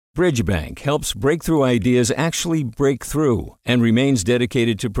Bridgebank helps breakthrough ideas actually break through and remains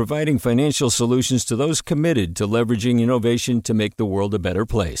dedicated to providing financial solutions to those committed to leveraging innovation to make the world a better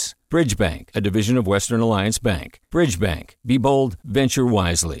place. Bridgebank, a division of Western Alliance Bank. Bridgebank. Be bold, venture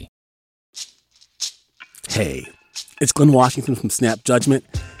wisely. Hey, it's Glenn Washington from Snap Judgment.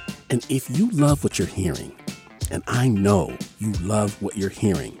 And if you love what you're hearing, and I know you love what you're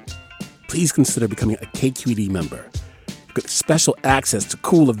hearing, please consider becoming a KQED member. Get special access to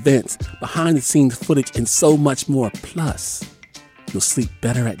cool events, behind-the-scenes footage, and so much more. Plus, you'll sleep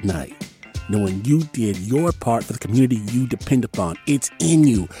better at night knowing you did your part for the community you depend upon. It's in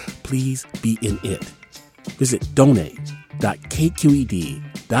you. Please be in it. Visit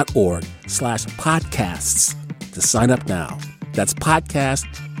donate.kqed.org/podcasts to sign up now. That's podcast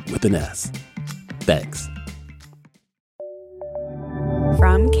with an S. Thanks.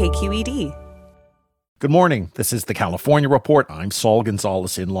 From KQED. Good morning. This is the California Report. I'm Saul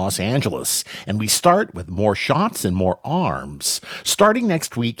Gonzalez in Los Angeles, and we start with more shots and more arms. Starting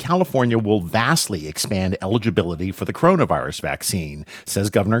next week, California will vastly expand eligibility for the coronavirus vaccine, says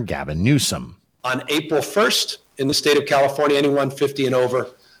Governor Gavin Newsom. On April 1st, in the state of California, anyone 50 and over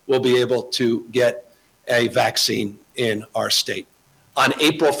will be able to get a vaccine in our state. On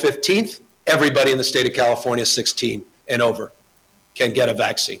April 15th, everybody in the state of California 16 and over can get a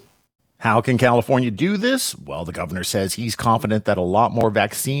vaccine. How can California do this? Well, the governor says he's confident that a lot more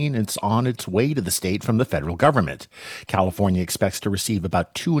vaccine is on its way to the state from the federal government. California expects to receive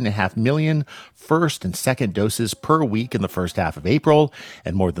about 2.5 million first and second doses per week in the first half of April,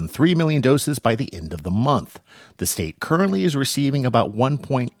 and more than 3 million doses by the end of the month. The state currently is receiving about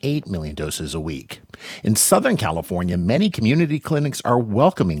 1.8 million doses a week. In Southern California, many community clinics are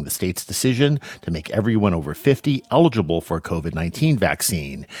welcoming the state's decision to make everyone over 50 eligible for a COVID-19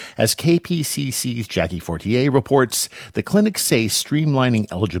 vaccine. As KPCC's Jackie Fortier reports, the clinics say streamlining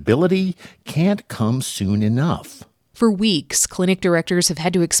eligibility can't come soon enough. For weeks, clinic directors have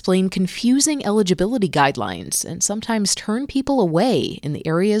had to explain confusing eligibility guidelines and sometimes turn people away in the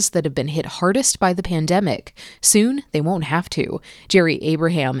areas that have been hit hardest by the pandemic. Soon, they won't have to. Jerry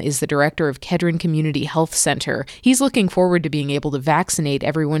Abraham is the director of Kedron Community Health Center. He's looking forward to being able to vaccinate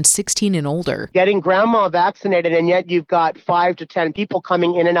everyone 16 and older. Getting grandma vaccinated, and yet you've got 5 to 10 people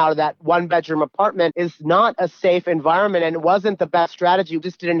coming in and out of that one-bedroom apartment is not a safe environment, and it wasn't the best strategy. We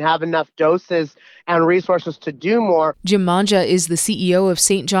just didn't have enough doses and resources to do more. Jim Manja is the CEO of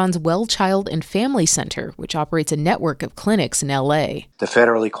St. John's Well Child and Family Center, which operates a network of clinics in L.A. The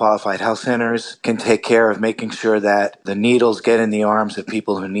federally qualified health centers can take care of making sure that the needles get in the arms of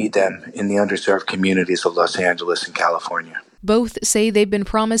people who need them in the underserved communities of Los Angeles and California. Both say they've been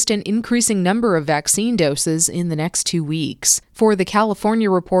promised an increasing number of vaccine doses in the next 2 weeks. For the California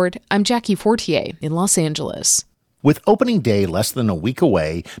Report, I'm Jackie Fortier in Los Angeles. With opening day less than a week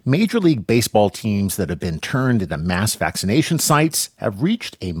away, Major League Baseball teams that have been turned into mass vaccination sites have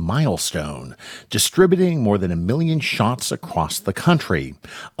reached a milestone, distributing more than 1 million shots across the country.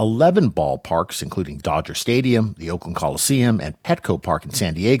 11 ballparks, including Dodger Stadium, the Oakland Coliseum, and Petco Park in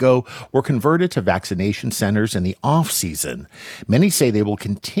San Diego, were converted to vaccination centers in the off-season. Many say they will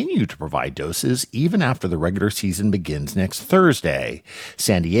continue to provide doses even after the regular season begins next Thursday.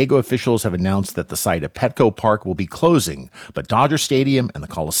 San Diego officials have announced that the site at Petco Park will be closing, but Dodger Stadium and the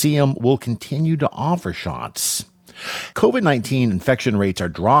Coliseum will continue to offer shots. COVID-19 infection rates are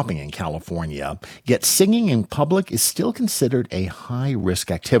dropping in California, yet singing in public is still considered a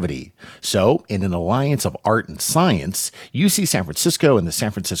high-risk activity. So, in an alliance of art and science, UC San Francisco and the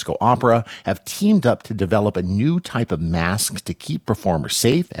San Francisco Opera have teamed up to develop a new type of mask to keep performers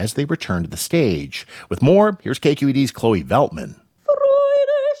safe as they return to the stage. With more, here's KQED's Chloe Veltman.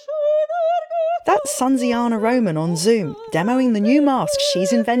 That's Sanziana Roman on Zoom, demoing the new mask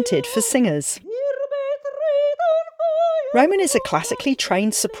she's invented for singers. Roman is a classically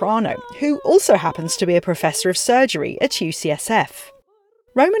trained soprano who also happens to be a professor of surgery at UCSF.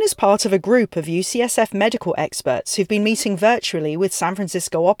 Roman is part of a group of UCSF medical experts who've been meeting virtually with San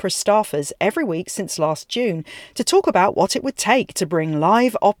Francisco Opera staffers every week since last June to talk about what it would take to bring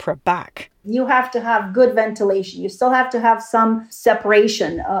live opera back. You have to have good ventilation. You still have to have some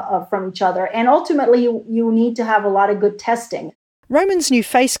separation from each other. And ultimately, you need to have a lot of good testing. Roman's new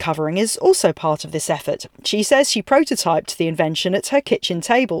face covering is also part of this effort. She says she prototyped the invention at her kitchen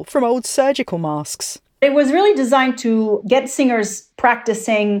table from old surgical masks. It was really designed to get singers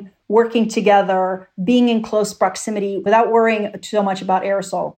practicing, working together, being in close proximity without worrying so much about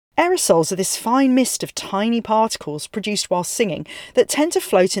aerosol. Aerosols are this fine mist of tiny particles produced while singing that tend to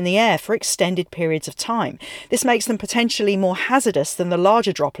float in the air for extended periods of time. This makes them potentially more hazardous than the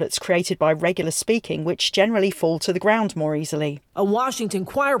larger droplets created by regular speaking, which generally fall to the ground more easily. A Washington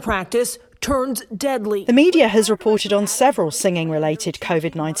choir practice turns deadly. The media has reported on several singing-related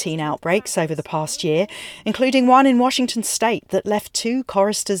COVID-19 outbreaks over the past year, including one in Washington state that left 2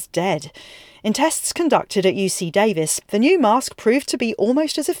 choristers dead. In tests conducted at UC Davis, the new mask proved to be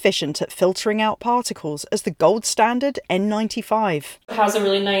almost as efficient at filtering out particles as the gold standard N95. It has a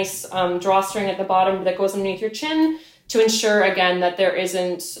really nice drawstring at the bottom that goes underneath your chin to ensure, again, that there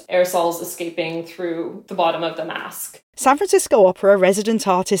isn't aerosols escaping through the bottom of the mask. San Francisco Opera resident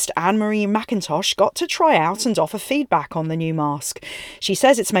artist Anne-Marie McIntosh got to try out and offer feedback on the new mask. She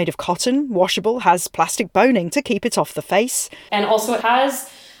says it's made of cotton, washable, has plastic boning to keep it off the face. And also it has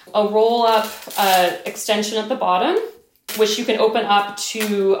a roll-up extension at the bottom, which you can open up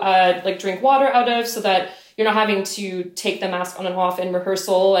to drink water out of, so that you're not having to take the mask on and off in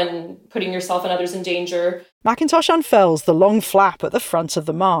rehearsal and putting yourself and others in danger. McIntosh unfurls the long flap at the front of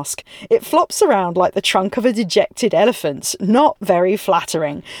the mask. It flops around like the trunk of a dejected elephant. Not very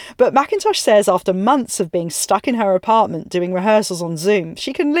flattering. But McIntosh says after months of being stuck in her apartment doing rehearsals on Zoom,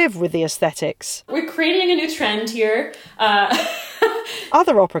 she can live with the aesthetics. We're creating a new trend here.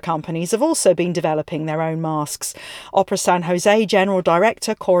 Other opera companies have also been developing their own masks. Opera San Jose General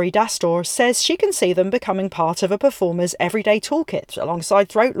Director Corey Dastor says she can see them becoming part of a performer's everyday toolkit alongside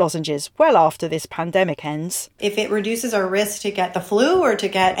throat lozenges well after this pandemic ends. If it reduces our risk to get the flu or to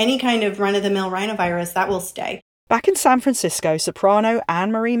get any kind of run-of-the-mill rhinovirus, that will stay. Back in San Francisco, soprano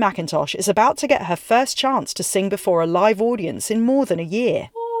Anne-Marie McIntosh is about to get her first chance to sing before a live audience in more than a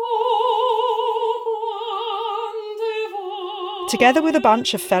year. Together with a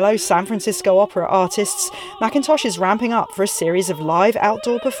bunch of fellow San Francisco opera artists, McIntosh is ramping up for a series of live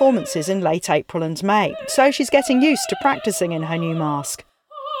outdoor performances in late April and May, so she's getting used to practicing in her new mask.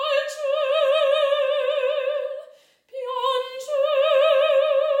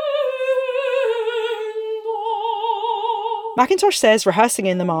 McIntosh says rehearsing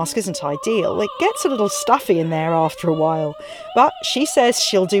in the mask isn't ideal. It gets a little stuffy in there after a while. But she says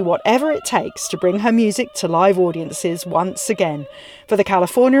she'll do whatever it takes to bring her music to live audiences once again. For the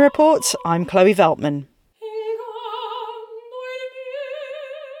California Report, I'm Chloe Veltman.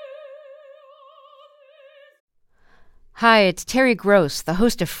 Hi, it's Terry Gross, the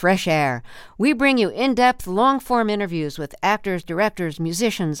host of Fresh Air. We bring you in-depth, long-form interviews with actors, directors,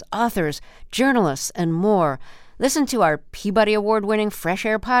 musicians, authors, journalists, and more. Listen to our Peabody Award-winning Fresh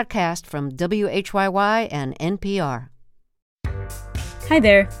Air podcast from WHYY and NPR. Hi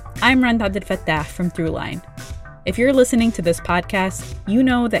there, I'm Rand Abdel Fattah from Throughline. If you're listening to this podcast, you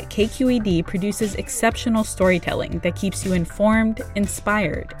know that KQED produces exceptional storytelling that keeps you informed,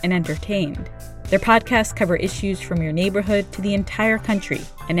 inspired, and entertained. Their podcasts cover issues from your neighborhood to the entire country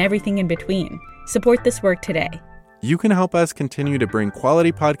and everything in between. Support this work today. You can help us continue to bring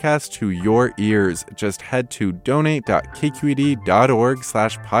quality podcasts to your ears. Just head to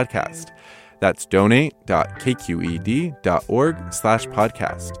donate.kqed.org/podcast. That's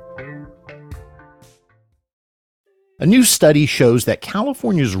donate.kqed.org/podcast. A new study shows that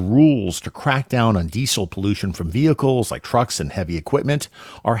California's rules to crack down on diesel pollution from vehicles like trucks and heavy equipment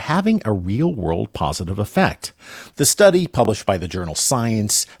are having a real-world positive effect. The study, published by the journal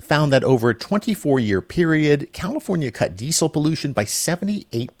Science, found that over a 24-year period, California cut diesel pollution by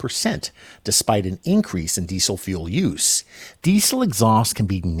 78%, despite an increase in diesel fuel use. Diesel exhaust can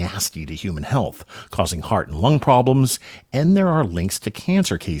be nasty to human health, causing heart and lung problems, and there are links to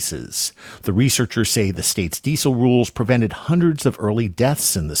cancer cases. The researchers say the state's diesel rules prevented hundreds of early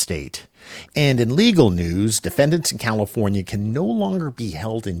deaths in the state. And in legal news, defendants in California can no longer be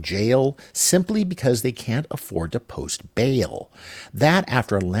held in jail simply because they can't afford to post bail. That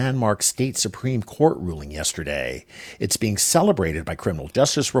after a landmark state Supreme Court ruling yesterday. It's being celebrated by criminal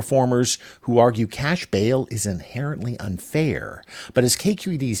justice reformers who argue cash bail is inherently unfair. But as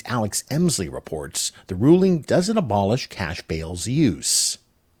KQED's Alex Emsley reports, the ruling doesn't abolish cash bail's use.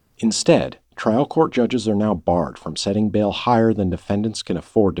 Instead, trial court judges are now barred from setting bail higher than defendants can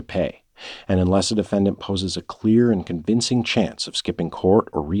afford to pay. And unless a defendant poses a clear and convincing chance of skipping court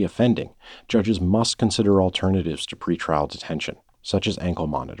or reoffending, judges must consider alternatives to pretrial detention, such as ankle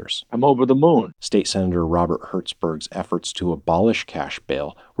monitors. I'm over the moon. State Senator Robert Hertzberg's efforts to abolish cash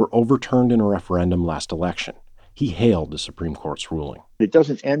bail were overturned in a referendum last election. He hailed the Supreme Court's ruling. It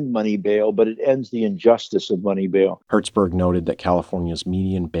doesn't end money bail, but it ends the injustice of money bail. Hertzberg noted that California's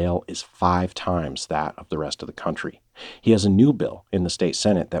median bail is 5 times that of the rest of the country. He has a new bill in the state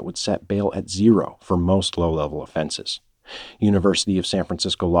Senate that would set bail at 0 for most low-level offenses. University of San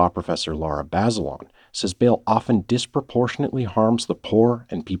Francisco law professor Laura Bazelon says bail often disproportionately harms the poor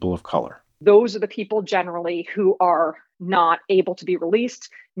and people of color. Those are the people generally who are not able to be released,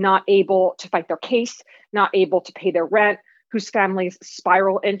 not able to fight their case, not able to pay their rent, whose families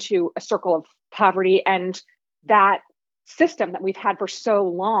spiral into a circle of poverty. And that system that we've had for so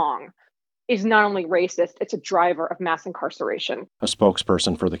long is not only racist, it's a driver of mass incarceration. A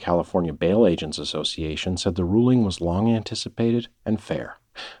spokesperson for the California Bail Agents Association said the ruling was long anticipated and fair.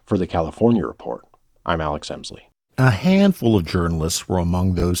 For the California Report, I'm Alex Emsley. A handful of journalists were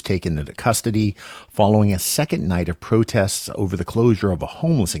among those taken into custody following a second night of protests over the closure of a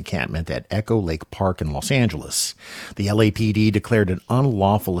homeless encampment at Echo Lake Park in Los Angeles. The LAPD declared an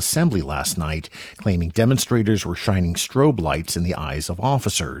unlawful assembly last night, claiming demonstrators were shining strobe lights in the eyes of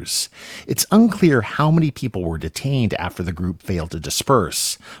officers. It's unclear how many people were detained after the group failed to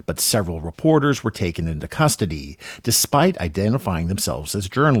disperse, but several reporters were taken into custody, despite identifying themselves as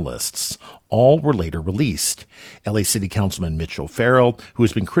journalists. All were later released. LA City Councilman Mitch O'Farrell, who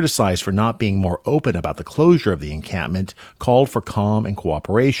has been criticized for not being more open about the closure of the encampment, called for calm and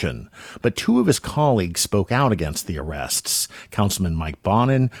cooperation. But two of his colleagues spoke out against the arrests. Councilman Mike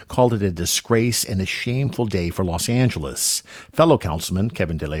Bonin called it a disgrace and a shameful day for Los Angeles. Fellow Councilman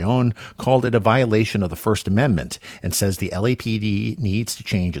Kevin De Leon called it a violation of the First Amendment and says the LAPD needs to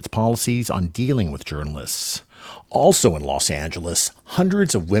change its policies on dealing with journalists. Also in Los Angeles,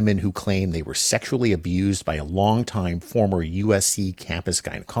 hundreds of women who claim they were sexually abused by a longtime former USC campus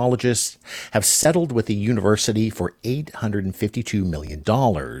gynecologist have settled with the university for $852 million.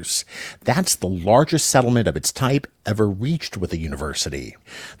 That's the largest settlement of its type ever reached with a university.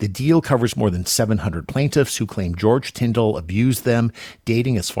 The deal covers more than 700 plaintiffs who claim George Tyndall abused them,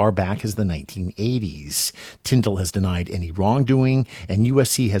 dating as far back as the 1980s. Tyndall has denied any wrongdoing, and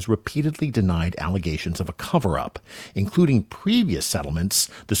USC has repeatedly denied allegations of a cover-up. Including previous settlements,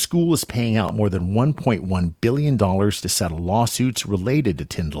 the school is paying out more than $1.1 billion to settle lawsuits related to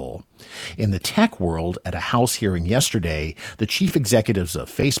Tyndall. In the tech world, at a House hearing yesterday, the chief executives of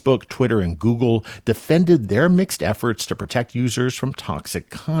Facebook, Twitter, and Google defended their mixed efforts to protect users from toxic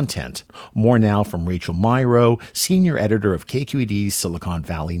content. More now from Rachel Myrow, senior editor of KQED's Silicon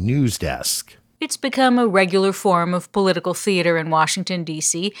Valley News Desk. It's become a regular form of political theater in Washington,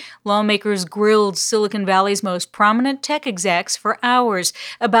 D.C. Lawmakers grilled Silicon Valley's most prominent tech execs for hours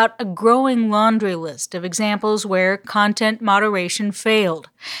about a growing laundry list of examples where content moderation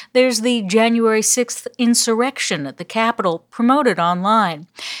failed. There's the January 6th insurrection at the Capitol promoted online,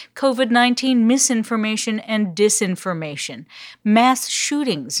 COVID-19 misinformation and disinformation, mass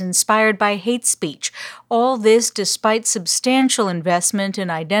shootings inspired by hate speech, all this despite substantial investment in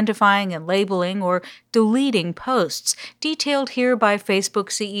identifying and labeling or deleting posts, detailed here by Facebook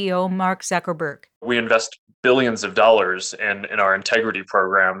CEO Mark Zuckerberg. We invest billions of dollars in our integrity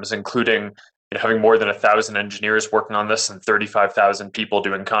programs, including having more than 1,000 engineers working on this and 35,000 people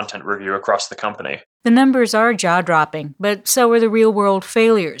doing content review across the company. The numbers are jaw-dropping, but so are the real-world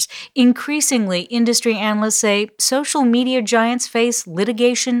failures. Increasingly, industry analysts say social media giants face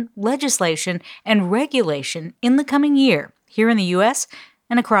litigation, legislation, and regulation in the coming year, here in the U.S.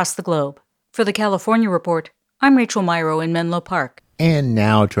 and across the globe. For the California Report, I'm Rachel Myrow in Menlo Park. And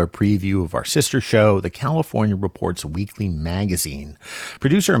now to a preview of our sister show, the California Report's weekly magazine.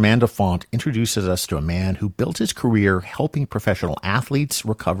 Producer Amanda Font introduces us to a man who built his career helping professional athletes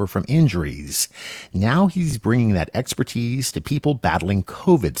recover from injuries. Now he's bringing that expertise to people battling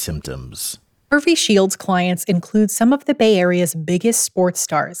COVID symptoms. Harvey Shields' clients include some of the Bay Area's biggest sports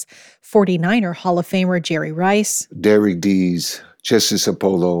stars, 49er Hall of Famer Jerry Rice, Derek Dees, Chester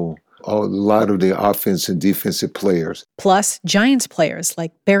Sapolo, a lot of the offense and defensive players. Plus, Giants players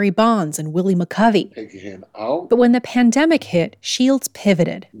like Barry Bonds and Willie McCovey. Take your hand out. But when the pandemic hit, Shields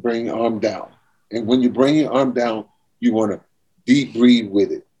pivoted. Bring your arm down. And when you bring your arm down, you want to deep breathe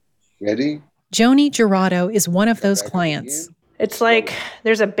with it. Ready? Joni Gerardo is one of those clients. It's like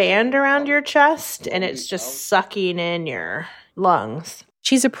there's a band around your chest and it's just sucking in your lungs.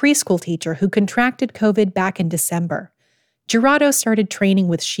 She's a preschool teacher who contracted COVID back in December. Gerardo started training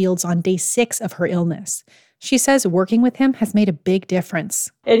with Shields on day 6 of her illness. She says working with him has made a big difference.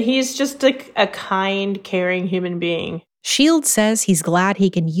 And he's just a kind, caring human being. Shields says he's glad he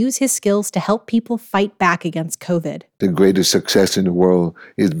can use his skills to help people fight back against COVID. The greatest success in the world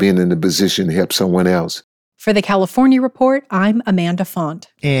is being in a position to help someone else. For the California Report, I'm Amanda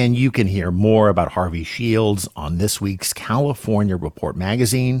Font. And you can hear more about Harvey Shields on this week's California Report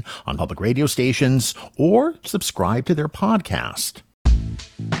magazine, on public radio stations, or subscribe to their podcast.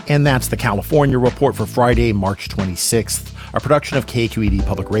 And that's the California Report for Friday, March 26th. a production of KQED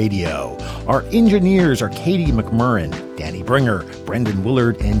Public Radio. Our engineers are Katie McMurrin, Danny Bringer, Brendan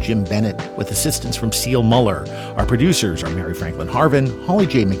Willard, and Jim Bennett, with assistance from Seal Muller. Our producers are Mary Franklin Harvin, Holly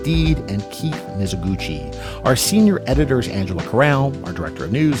J. McDeed, and Keith Mizuguchi. Our senior editor is Angela Corral. Our director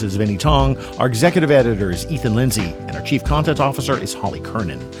of news is Vinnie Tong. Our executive editor is Ethan Lindsay. And our chief content officer is Holly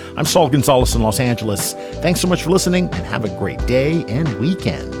Kernan. I'm Saul Gonzalez in Los Angeles. Thanks so much for listening, and have a great day and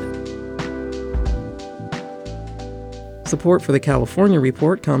weekend. Support for the California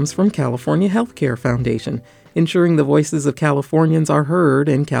Report comes from California Healthcare Foundation, ensuring the voices of Californians are heard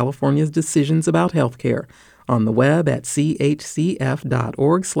in California's decisions about healthcare. On the web at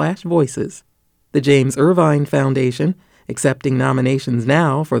chcf.org/voices. The James Irvine Foundation, accepting nominations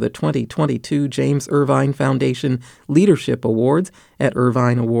now for the 2022 James Irvine Foundation Leadership Awards at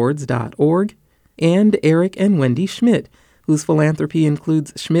irvineawards.org. And Eric and Wendy Schmidt, whose philanthropy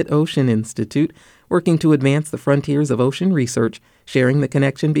includes Schmidt Ocean Institute, working to advance the frontiers of ocean research, sharing the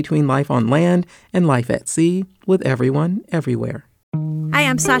connection between life on land and life at sea with everyone, everywhere. Hi,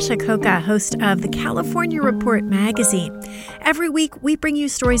 I'm Sasha Koka, host of the California Report magazine. Every week, we bring you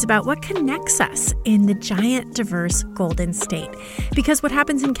stories about what connects us in the giant, diverse Golden State. Because what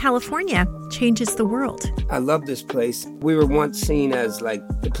happens in California changes the world. I love this place. We were once seen as like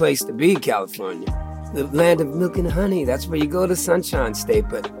the place to be, California. The land of milk and honey. That's where you go to Sunshine State,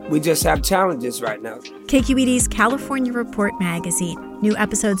 but we just have challenges right now. KQED's California Report magazine. New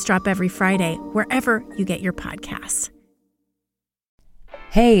episodes drop every Friday, wherever you get your podcasts.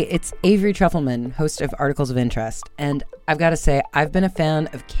 Hey, it's Avery Trufelman, host of Articles of Interest. And I've got to say, I've been a fan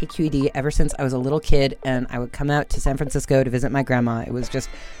of KQED ever since I was a little kid and I would come out to San Francisco to visit my grandma. It was just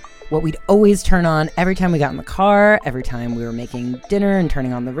what we'd always turn on every time we got in the car, every time we were making dinner and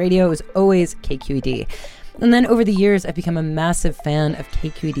turning on the radio. It was always KQED. And then over the years, I've become a massive fan of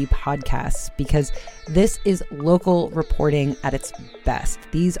KQED podcasts because this is local reporting at its best.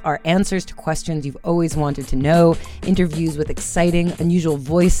 These are answers to questions you've always wanted to know, interviews with exciting, unusual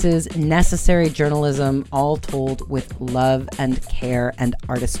voices, necessary journalism, all told with love and care and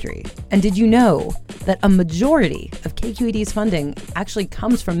artistry. And did you know that a majority of KQED's funding actually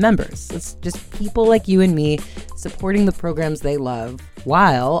comes from members? It's just people like you and me supporting the programs they love,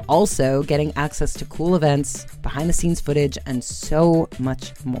 while also getting access to cool events, behind-the-scenes footage, and so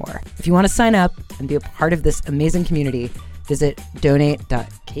much more. If you want to sign up and be a part of this amazing community, visit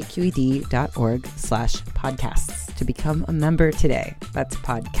donate.kqed.org/podcasts to become a member today. That's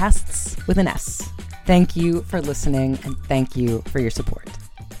podcasts with an S. Thank you for listening, and thank you for your support.